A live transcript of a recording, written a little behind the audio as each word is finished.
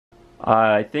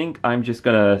I think I'm just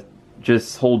gonna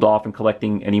hold off on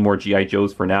collecting any more G.I.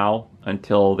 Joes for now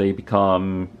until they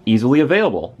become easily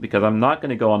available, because I'm not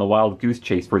gonna go on a wild goose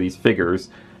chase for these figures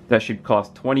that should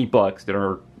cost 20 bucks that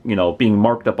are, you know, being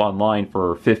marked up online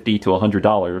for $50 to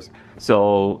 $100.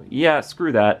 So yeah,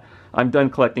 screw that. I'm done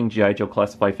collecting G.I. Joe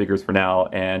classified figures for now,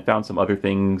 and found some other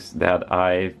things that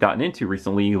I've gotten into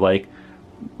recently, like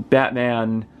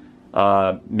Batman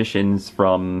missions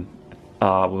from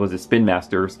what was it, Spin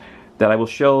Masters, that I will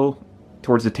show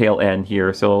towards the tail end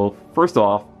here. So first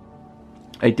off,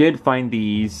 I did find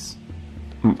these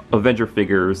Avenger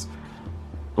figures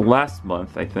last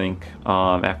month, I think,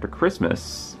 after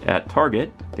Christmas at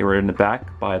Target. They were in the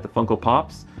back by the Funko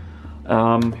Pops.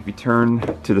 If you turn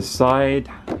to the side,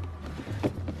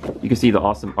 you can see the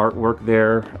awesome artwork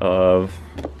there of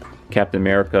Captain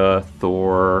America,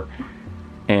 Thor,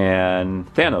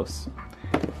 and Thanos.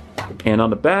 And on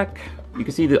the back, you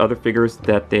can see the other figures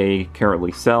that they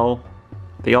currently sell.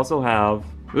 They also have,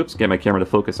 oops, get my camera to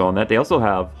focus on that. They also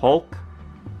have Hulk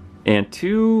and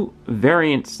two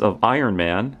variants of Iron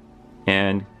Man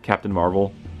and Captain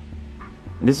Marvel.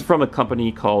 And this is from a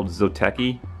company called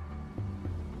Zoteki.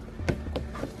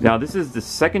 Now, this is the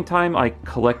second time I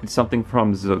collected something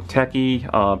from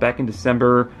Zoteki. Back in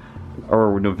December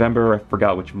or November, I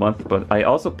forgot which month, but I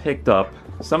also picked up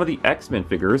some of the X-Men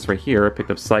figures right here. I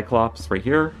picked up Cyclops right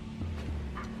here.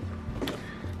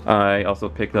 I also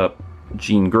picked up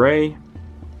Jean Grey.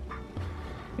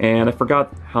 And I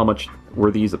forgot how much were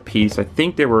these a piece. I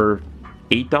think they were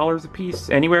 $8 a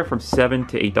piece, anywhere from $7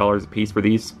 to $8 a piece for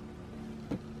these.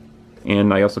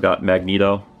 And I also got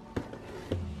Magneto.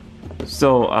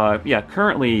 So yeah,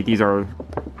 currently these are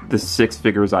the 6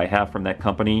 figures I have from that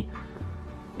company.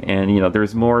 And you know,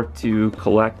 there's more to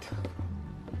collect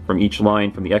from each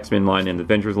line, from the X-Men line and the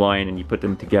Avengers line, and you put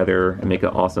them together and make an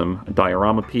awesome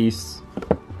diorama piece.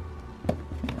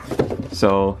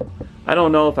 So I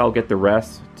don't know if I'll get the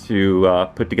rest to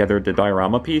put together the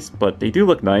diorama piece, but they do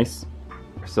look nice.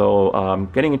 So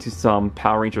getting into some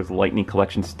Power Rangers Lightning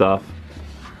Collection stuff.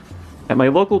 At my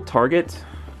local Target,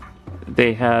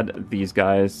 they had these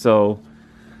guys. So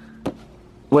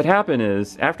what happened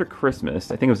is, after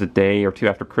Christmas, I think it was a day or two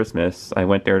after Christmas, I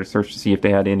went there to search to see if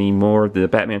they had any more of the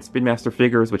Batman Spin Master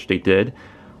figures, which they did.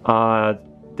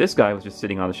 This guy was just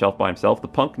sitting on the shelf by himself, the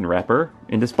Pumpkin Wrapper,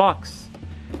 in this box.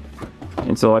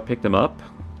 And so I picked him up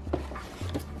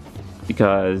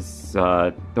because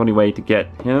the only way to get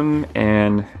him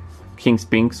and King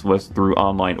Spinks was through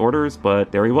online orders,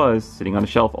 but there he was, sitting on the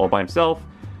shelf all by himself.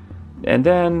 And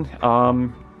then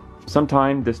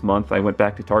sometime this month I went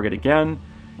back to Target again,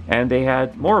 and they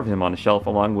had more of him on the shelf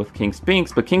along with King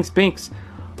Spinks. But King Spinks,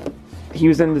 he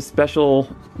was in the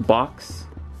special box,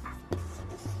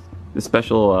 the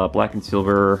special black and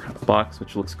silver box,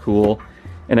 which looks cool.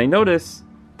 And I noticed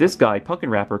this guy, Pumpkin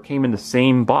Wrapper, came in the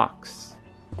same box.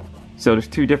 So there's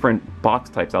 2 different box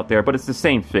types out there, but it's the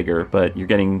same figure, but you're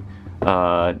getting,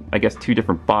 I guess, 2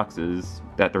 different boxes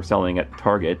that they're selling at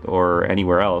Target or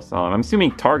anywhere else. I'm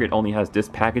assuming Target only has this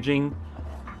packaging,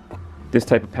 this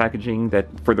type of packaging, that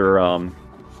for their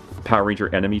Power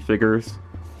Ranger enemy figures.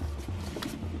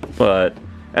 But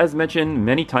as mentioned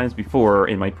many times before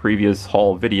in my previous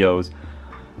haul videos,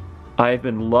 I've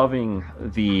been loving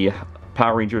the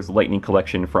Power Rangers Lightning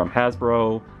Collection from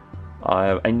Hasbro.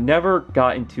 I never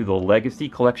got into the Legacy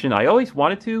Collection. I always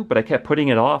wanted to, but I kept putting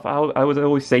it off. I would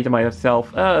always say to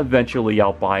myself, eventually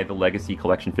I'll buy the Legacy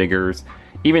Collection figures,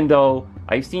 even though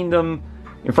I've seen them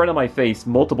in front of my face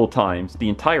multiple times, the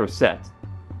entire set.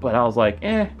 But I was like,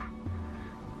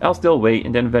 I'll still wait.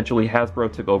 And then eventually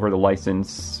Hasbro took over the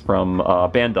license from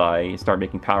Bandai and started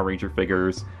making Power Ranger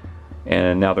figures.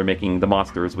 And now they're making the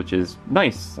monsters, which is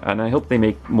nice. And I hope they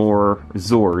make more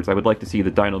Zords. I would like to see the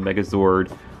Dino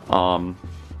Megazord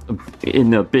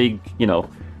in a big, you know,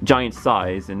 giant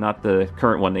size, and not the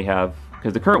current one they have.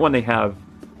 Because the current one they have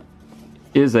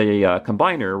is a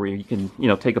combiner where you can, you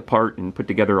know, take apart and put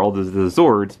together all the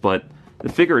Zords, but the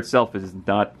figure itself is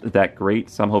not that great,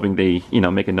 so I'm hoping they, you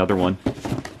know, make another one.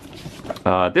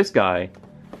 This guy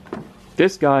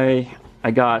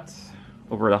I got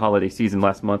over the holiday season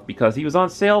last month because he was on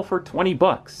sale for 20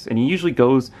 bucks, and he usually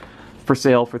goes for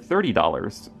sale for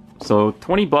 $30. So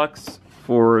 20 bucks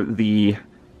for the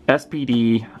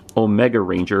SPD Omega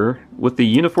Ranger with the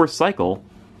Uniforce Cycle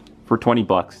for 20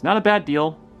 bucks. Not a bad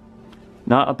deal.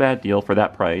 Not a bad deal for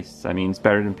that price. I mean, it's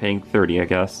better than paying 30, I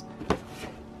guess.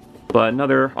 But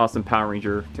another awesome Power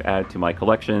Ranger to add to my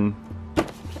collection.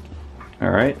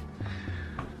 Alright.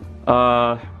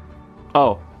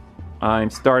 Oh,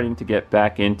 I'm starting to get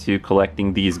back into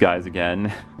collecting these guys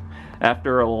again.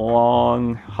 After a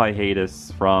long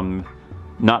hiatus from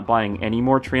not buying any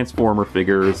more Transformer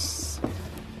figures.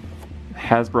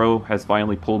 Hasbro has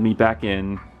finally pulled me back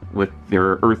in with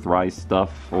their Earthrise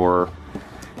stuff for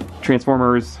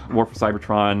Transformers War for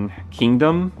Cybertron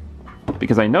Kingdom,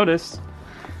 because I noticed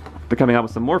they're coming out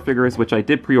with some more figures, which I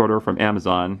did pre-order from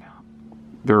Amazon.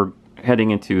 They're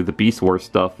heading into the Beast Wars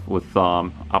stuff with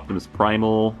Optimus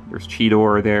Primal, there's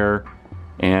Cheetor there,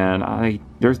 and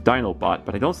there's Dinobot,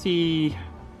 but I don't see...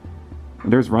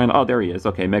 There's Rhino. Oh, there he is.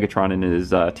 Okay, Megatron in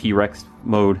his T-Rex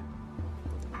mode.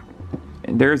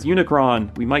 And there's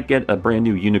Unicron. We might get a brand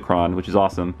new Unicron, which is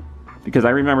awesome. Because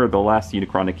I remember the last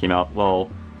Unicron that came out,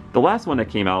 well, the last one that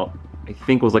came out, I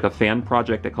think was like a fan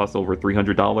project that cost over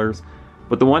 $300.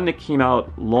 But the one that came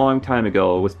out a long time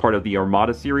ago was part of the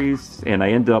Armada series, and I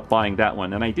ended up buying that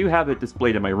one. And I do have it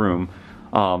displayed in my room,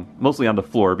 mostly on the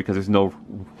floor, because there's no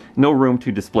room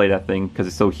to display that thing, because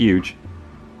it's so huge.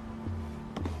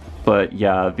 But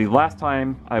yeah, the last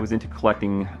time I was into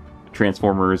collecting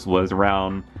Transformers was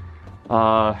around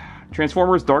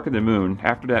Transformers Dark of the Moon.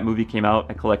 After that movie came out,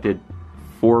 I collected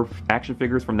 4 action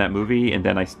figures from that movie, and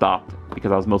then I stopped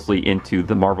because I was mostly into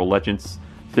the Marvel Legends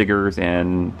figures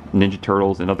and Ninja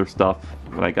Turtles and other stuff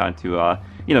when I got into,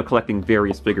 you know, collecting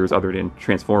various figures other than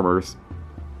Transformers.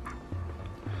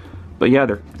 But yeah,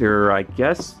 they're I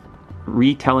guess,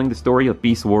 retelling the story of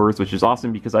Beast Wars, which is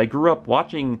awesome because I grew up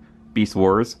watching Beast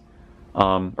Wars.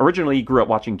 Originally grew up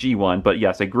watching G1, but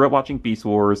yes, I grew up watching Beast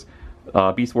Wars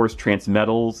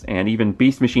Transmetals, and even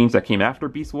Beast Machines that came after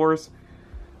Beast Wars,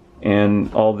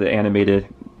 and all the animated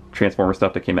Transformer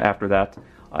stuff that came after that.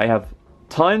 I have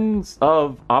tons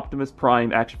of Optimus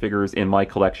Prime action figures in my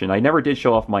collection. I never did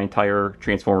show off my entire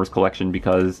Transformers collection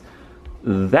because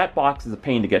that box is a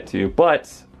pain to get to, but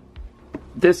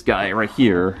this guy right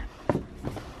here,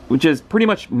 which is pretty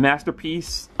much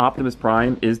Masterpiece Optimus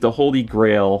Prime, is the holy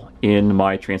grail in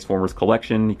my Transformers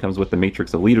collection. He comes with the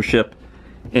Matrix of Leadership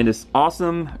and this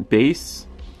awesome base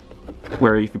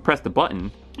where if you press the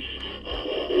button...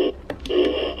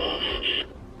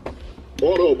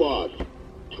 Autobots,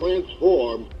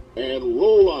 transform and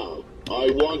roll out. I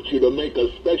want you to make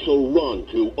a special run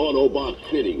to Autobot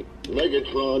City.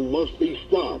 Megatron must be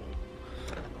stopped.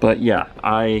 But yeah,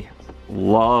 I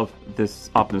love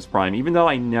this Optimus Prime, even though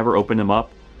I never opened him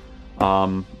up.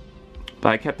 But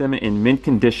I kept him in mint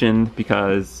condition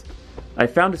because I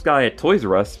found this guy at Toys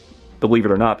R Us, believe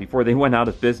it or not, before they went out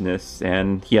of business,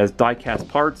 and he has die-cast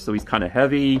parts, so he's kind of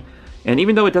heavy. And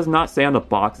even though it does not say on the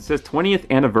box, it says 20th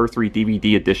Anniversary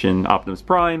DVD Edition Optimus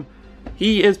Prime,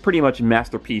 he is pretty much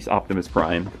Masterpiece Optimus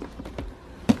Prime.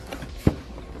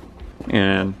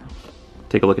 And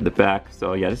take a look at the back.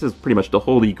 So yeah, this is pretty much the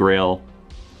holy grail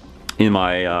in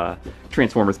my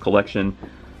Transformers collection.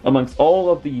 Amongst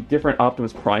all of the different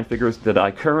Optimus Prime figures that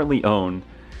I currently own,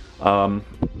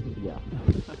 yeah.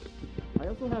 I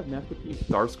also have Masterpiece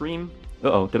Starscream.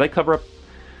 Uh-oh, did I cover up?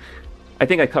 I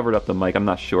think I covered up the mic, I'm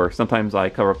not sure. Sometimes I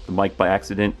cover up the mic by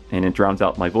accident and it drowns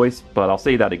out my voice, but I'll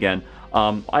say that again.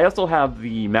 I also have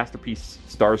the Masterpiece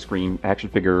Starscream action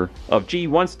figure of G1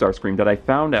 Starscream that I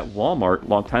found at Walmart a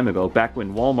long time ago, back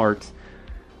when Walmart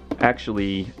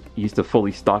actually used to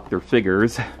fully stock their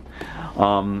figures.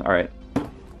 Alright.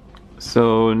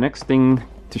 So next thing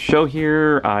to show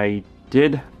here, I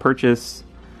did purchase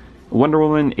Wonder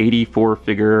Woman 84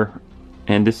 figure,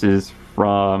 and this is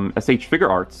from SH Figure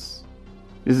Arts.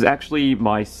 This is actually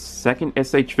my second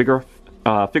SH Figure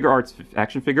Arts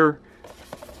action figure.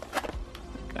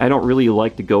 I don't really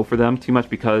like to go for them too much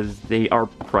because they are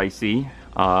pricey.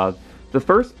 The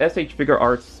first SH Figure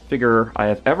Arts figure I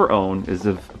have ever owned is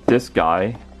of this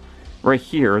guy right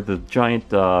here, the giant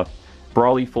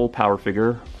Brawly full power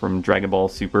figure from Dragon Ball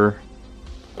Super.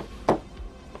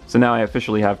 So now I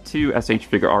officially have 2 SH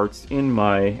Figure Arts in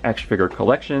my action figure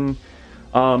collection.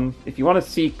 If you want to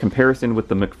see comparison with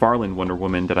the McFarlane Wonder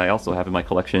Woman that I also have in my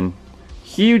collection,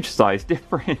 huge size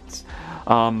difference.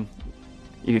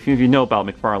 If you know about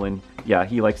McFarlane, yeah,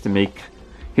 he likes to make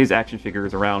his action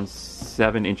figures around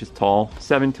 7 inches tall,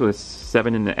 7 to a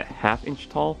 7.5 inch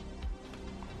tall.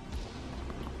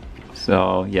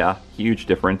 So yeah, huge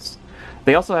difference.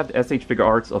 They also have the SH Figure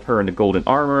Arts of her in the golden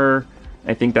armor.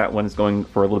 I think that one is going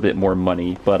for a little bit more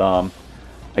money, but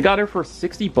I got her for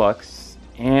 60 bucks,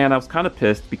 and I was kind of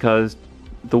pissed because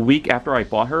the week after I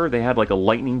bought her, they had like a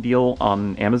lightning deal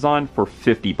on Amazon for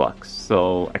 50 bucks.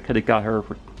 So I could have got her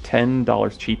for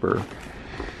 $10 cheaper.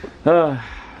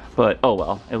 But oh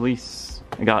well, at least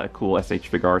I got a cool SH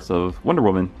Figure Arts of Wonder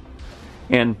Woman.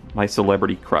 And my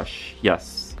celebrity crush,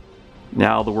 yes.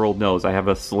 Now the world knows I have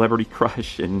a celebrity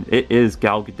crush, and it is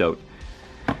Gal Gadot.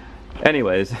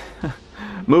 Anyways,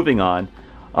 moving on.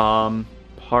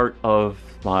 Part of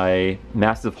my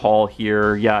massive haul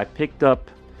here. Yeah, I picked up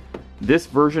this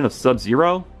version of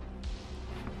Sub-Zero.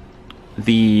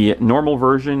 The normal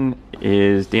version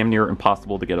is damn near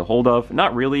impossible to get a hold of.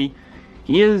 Not really.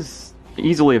 He is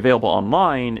easily available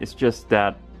online. It's just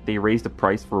that they raised the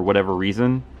price for whatever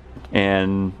reason.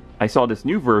 And I saw this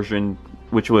new version,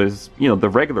 which was, you know, the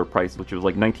regular price, which was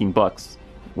like 19 bucks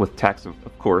with tax,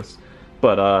 of course.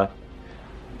 But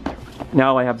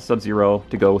now I have Sub-Zero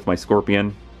to go with my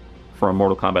Scorpion from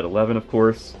Mortal Kombat 11, of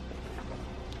course,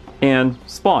 and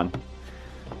Spawn.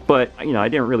 But, you know, I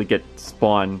didn't really get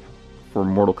Spawn for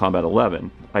Mortal Kombat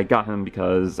 11. I got him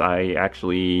because I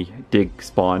actually dig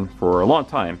Spawn for a long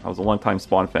time. I was a long time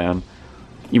Spawn fan,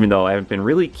 even though I haven't been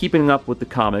really keeping up with the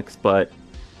comics, but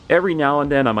every now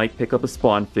and then I might pick up a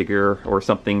Spawn figure or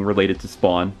something related to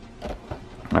Spawn.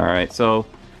 Alright, so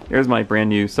there's my brand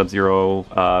new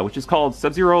Sub-Zero, which is called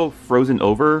Sub-Zero Frozen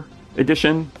Over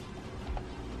Edition,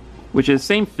 which is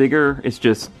same figure, it's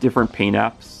just different paint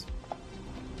apps.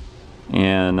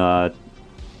 And I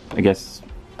guess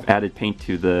added paint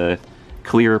to the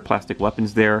clear plastic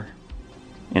weapons there,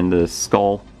 and the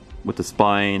skull with the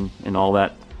spine and all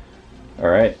that.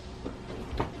 Alright.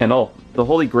 And the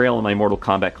holy grail in my Mortal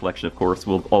Kombat collection, of course,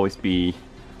 will always be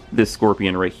this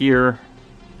Scorpion right here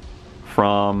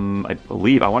from, I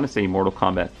believe, I want to say Mortal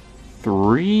Kombat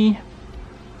 3?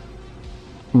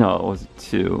 No, it was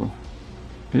 2.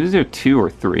 It was either 2 or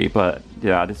 3, but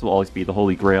yeah, this will always be the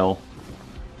holy grail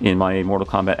in my Mortal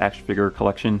Kombat action figure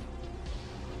collection.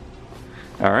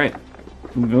 Alright,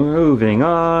 moving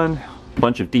on.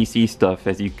 Bunch of DC stuff,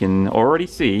 as you can already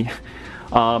see.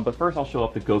 But first I'll show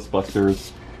off the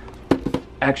Ghostbusters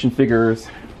action figures,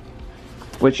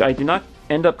 which I did not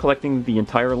end up collecting the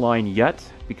entire line yet,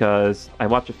 because I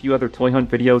watched a few other Toy Hunt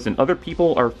videos and other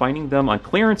people are finding them on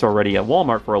clearance already at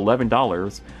Walmart for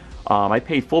 $11. I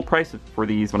paid full price for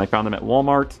these when I found them at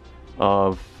Walmart,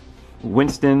 of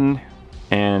Winston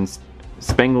and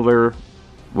Spengler,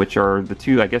 which are the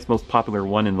two, I guess, most popular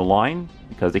one in the line,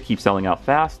 because they keep selling out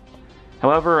fast.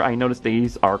 However, I noticed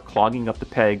these are clogging up the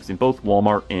pegs in both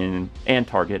Walmart and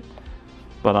Target.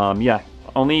 But yeah,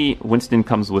 only Winston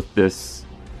comes with this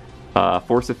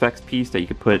Force Effects piece that you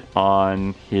could put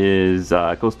on his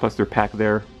Ghostbuster pack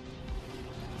there.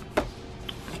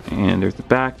 And there's the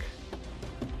back.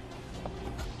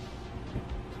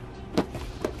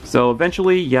 So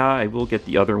eventually, yeah, I will get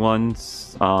the other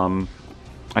ones.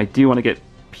 I do want to get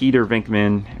Peter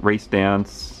Venkman, Race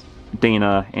Dance,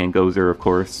 Dana, and Gozer, of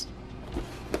course.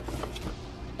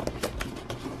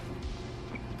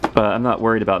 But I'm not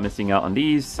worried about missing out on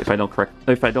these if I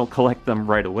don't collect them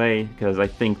right away, because I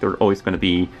think they're always going to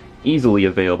be easily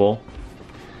available.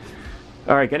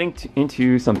 Alright, getting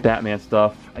into some Batman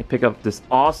stuff. I picked up this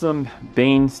awesome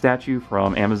Bane statue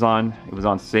from Amazon. It was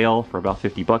on sale for about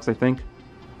 50 bucks, I think.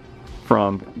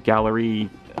 From Gallery,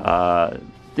 I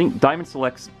think Diamond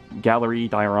Selects Gallery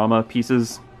diorama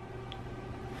pieces.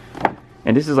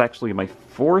 And this is actually my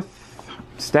 4th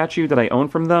statue that I own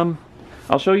from them.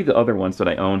 I'll show you the other ones that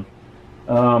I own.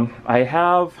 I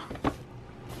have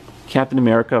Captain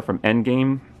America from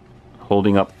Endgame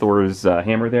holding up Thor's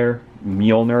hammer there,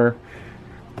 Mjolnir.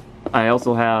 I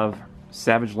also have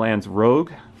Savage Land's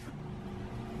Rogue.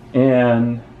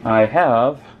 And I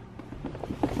have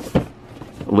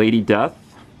Lady Death.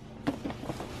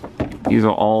 These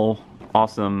are all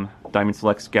awesome Diamond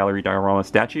Selects Gallery diorama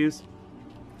statues.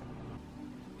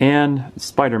 And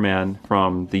Spider-Man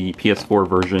from the PS4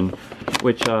 version,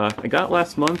 which I got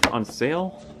last month on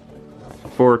sale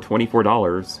for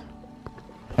 $24.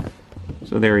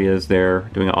 So there he is there,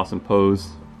 doing an awesome pose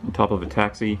on top of a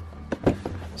taxi.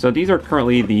 So these are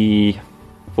currently the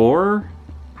 4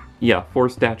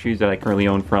 statues that I currently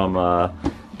own from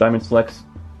Diamond Selects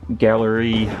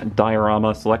Gallery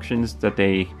diorama selections that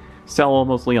they sell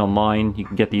mostly online. You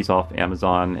can get these off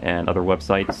Amazon and other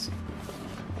websites.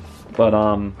 But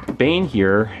Bane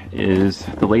here is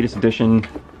the latest edition,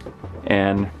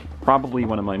 and probably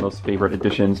one of my most favorite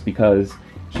editions, because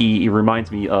he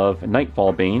reminds me of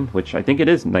Nightfall Bane, which I think it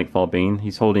is Nightfall Bane.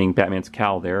 He's holding Batman's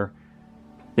cowl there.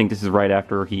 I think this is right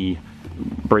after he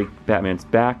breaks Batman's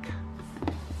back.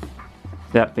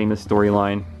 That famous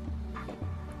storyline.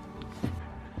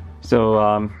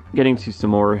 So, getting to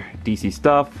some more DC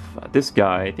stuff. This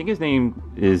guy, I think his name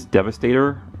is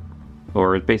Devastator,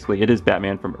 or basically it is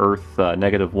Batman from Earth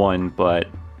 -1, but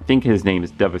I think his name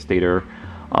is Devastator.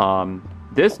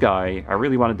 This guy, I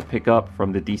really wanted to pick up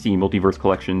from the DC Multiverse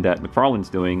collection that McFarlane's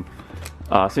doing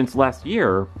since last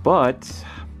year, but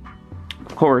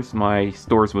of course my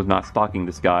stores was not stocking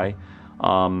this guy.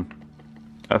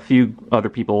 A few other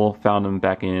people found him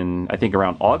back in, I think,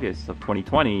 around August of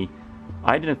 2020,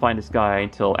 I didn't find this guy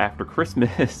until after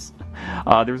Christmas.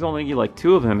 There's only like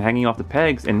 2 of him hanging off the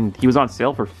pegs, and he was on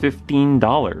sale for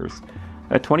 $15.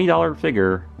 A $20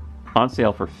 figure on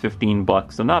sale for 15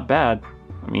 bucks, so not bad.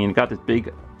 I mean, it got this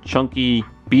big, chunky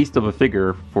beast of a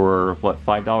figure for, what,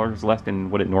 $5 less than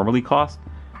what it normally costs?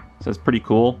 So it's pretty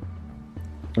cool.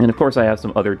 And of course I have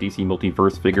some other DC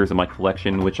Multiverse figures in my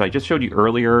collection, which I just showed you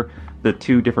earlier. The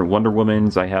 2 different Wonder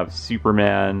Womans. I have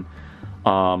Superman.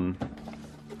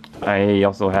 I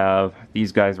also have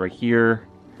these guys right here.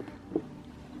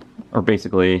 Or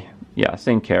basically, yeah,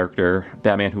 same character.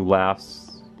 Batman Who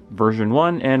Laughs version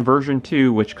 1 and version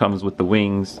 2, which comes with the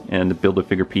wings and the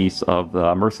Build-A-Figure piece of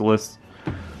the Merciless.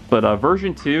 But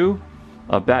version 2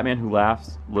 of Batman Who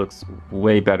Laughs looks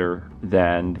way better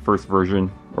than the first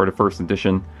version, or the first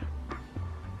edition.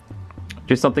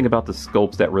 Just something about the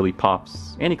sculpts that really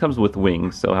pops. And he comes with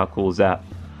wings, so how cool is that?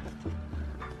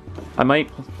 I might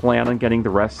plan on getting the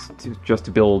rest just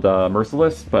to build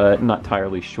Merciless, but I'm not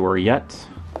entirely sure yet.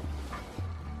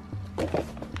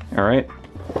 Alright,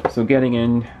 so getting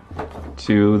in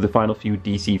to the final few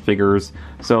DC figures.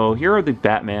 So here are the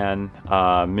Batman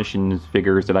missions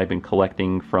figures that I've been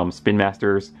collecting from Spin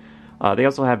Masters. They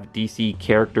also have DC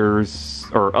characters,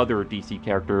 or other DC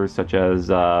characters, such as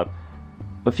a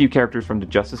few characters from the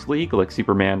Justice League, like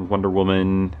Superman, Wonder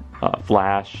Woman,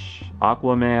 Flash,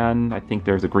 Aquaman. I think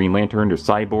there's a Green Lantern, there's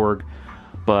Cyborg.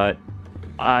 But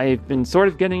I've been sort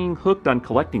of getting hooked on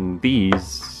collecting these.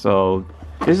 So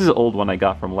this is an old one I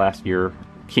got from last year,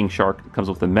 King Shark. It comes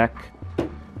with a mech.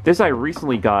 This I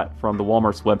recently got from the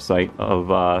Walmart's website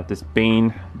of this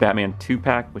Bane Batman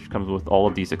 2-pack, which comes with all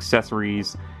of these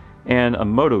accessories and a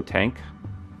moto tank.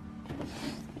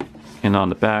 And on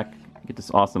the back, you get this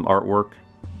awesome artwork.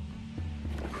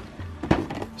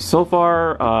 So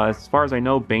far as I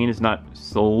know, Bane is not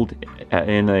sold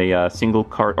in a single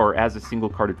card, or as a single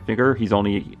carded figure. He's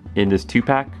only in this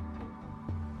 2-pack.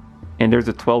 And there's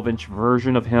a 12-inch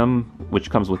version of him,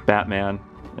 which comes with Batman,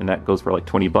 and that goes for like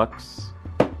 20 bucks.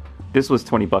 This was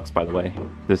 20 bucks, by the way,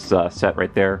 this set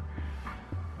right there.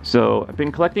 So I've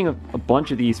been collecting a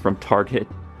bunch of these from Target,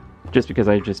 just because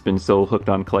I've just been so hooked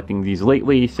on collecting these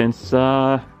lately, since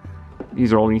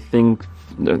these are only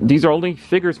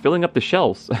figures filling up the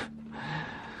shelves.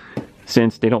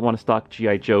 Since they don't want to stock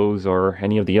G.I. Joes or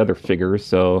any of the other figures,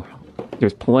 so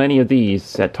there's plenty of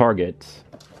these at Target.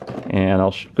 And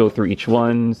I'll go through each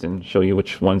ones and show you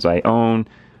which ones I own.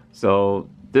 So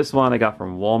this one I got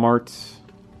from Walmart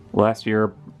last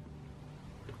year.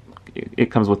 It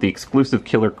comes with the exclusive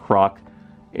Killer Croc,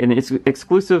 and it's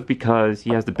exclusive because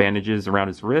he has the bandages around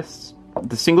his wrists.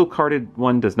 The single carded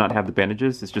one does not have the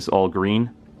bandages, it's just all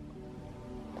green,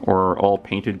 or all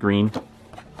painted green.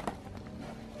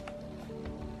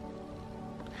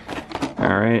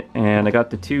 Alright, and I got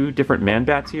the 2 different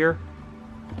Man-Bats here.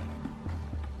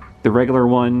 The regular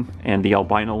one and the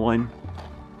albino one.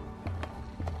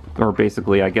 Or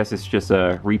basically, I guess it's just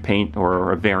a repaint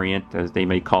or a variant, as they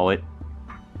may call it.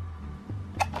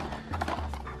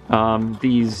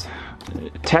 These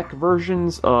tech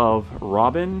versions of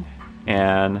Robin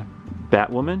and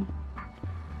Batwoman.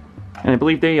 And I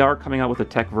believe they are coming out with a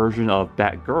tech version of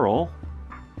Batgirl.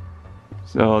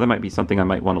 So that might be something I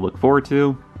might want to look forward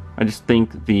to. I just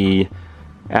think the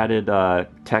added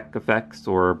tech effects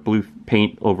or blue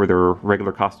paint over their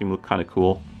regular costume look kind of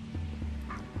cool.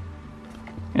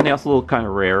 And they also look kind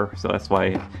of rare, so that's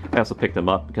why I also picked them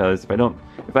up, because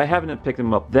if I haven't picked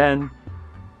them up then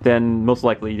most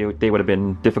likely they would have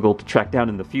been difficult to track down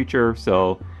in the future.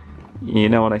 So, you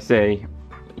know what I say,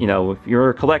 you know, if you're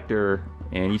a collector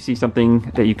and you see something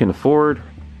that you can afford,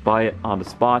 buy it on the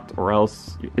spot, or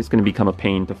else it's going to become a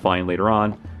pain to find later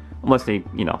on, unless they,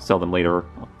 you know, sell them later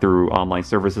through online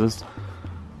services.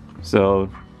 So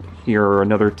here are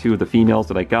another 2 of the females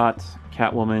that I got,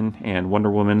 Catwoman and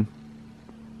Wonder Woman.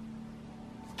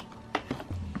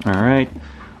 Alright,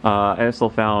 I also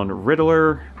found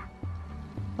Riddler.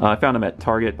 I found him at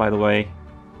Target, by the way.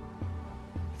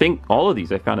 I think all of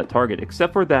these I found at Target,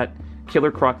 except for that Killer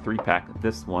Croc 3-pack,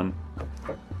 this one.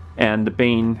 And the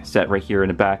Bane set right here in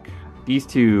the back. These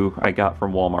 2 I got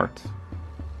from Walmart.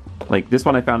 Like, this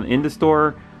one I found in the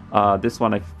store, this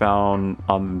one I found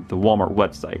on the Walmart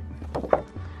website.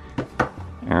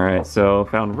 Alright, so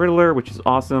found Riddler, which is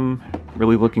awesome.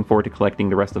 Really looking forward to collecting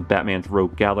the rest of Batman's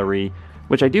Rogue Gallery.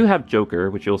 Which I do have Joker,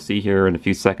 which you'll see here in a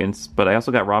few seconds, but I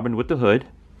also got Robin with the hood.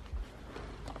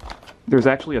 There's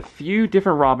actually a few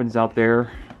different Robins out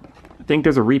there. I think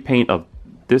there's a repaint of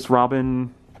this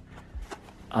Robin,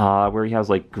 where he has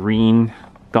like green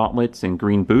gauntlets and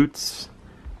green boots.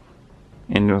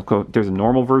 And there's a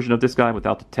normal version of this guy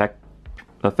without the tech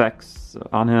effects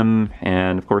on him,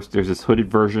 and of course there's this hooded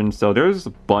version, so there's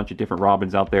a bunch of different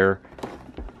Robins out there.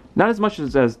 Not as much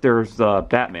as there's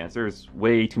Batmans. There's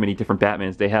way too many different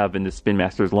Batmans they have in the Spin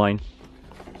Masters line.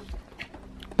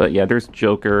 But yeah, there's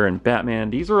Joker and Batman.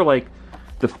 These were like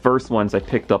the first ones I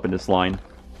picked up in this line.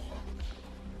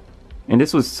 And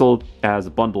this was sold as a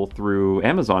bundle through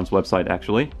Amazon's website,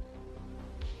 actually.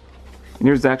 And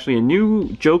there's actually a new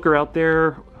Joker out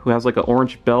there who has like an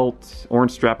orange belt,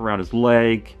 orange strap around his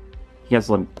leg. He has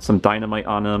some dynamite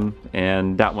on him,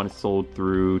 and that one is sold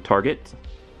through Target.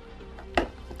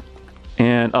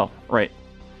 And, oh, right.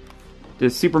 The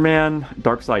Superman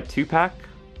Darkseid 2-pack.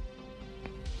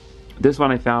 This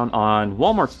one I found on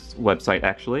Walmart's website,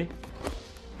 actually.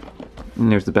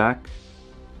 And there's the back.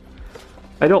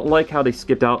 I don't like how they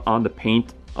skipped out on the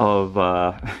paint of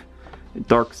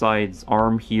Darkseid's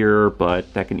arm here,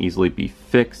 but that can easily be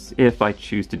fixed if I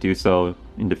choose to do so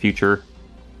in the future.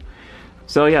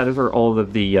 So yeah, those are all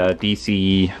of the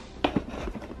DC,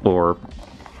 or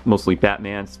mostly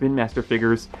Batman, Spin Master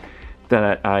figures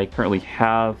that I currently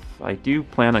have. I do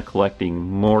plan on collecting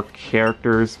more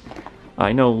characters.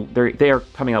 I know they are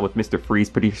coming out with Mr. Freeze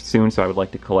pretty soon, so I would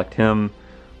like to collect him.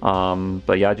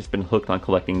 But yeah, I've just been hooked on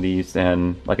collecting these,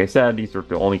 and like I said, these are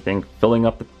the only thing filling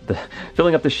up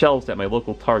the shelves at my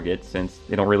local Target, since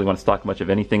they don't really want to stock much of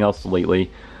anything else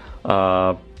lately.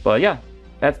 But yeah,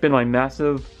 that's been my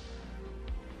massive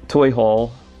toy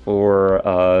haul for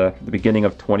the beginning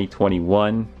of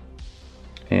 2021,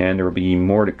 and there will be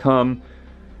more to come,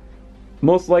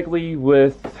 most likely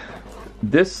with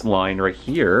this line right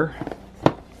here,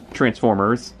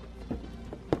 Transformers,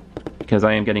 because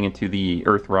I am getting into the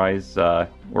Earthrise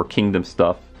or Kingdom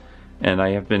stuff, and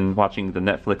I have been watching the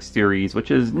Netflix series,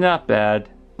 which is not bad,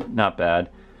 not bad.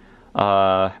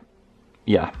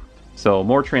 Yeah, so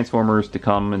more Transformers to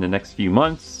come in the next few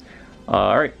months.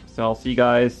 Alright, so I'll see you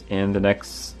guys in the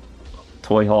next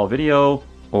toy haul video,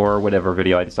 or whatever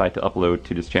video I decide to upload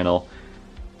to this channel.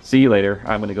 See you later.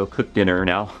 I'm gonna go cook dinner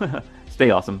now. Stay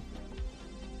awesome.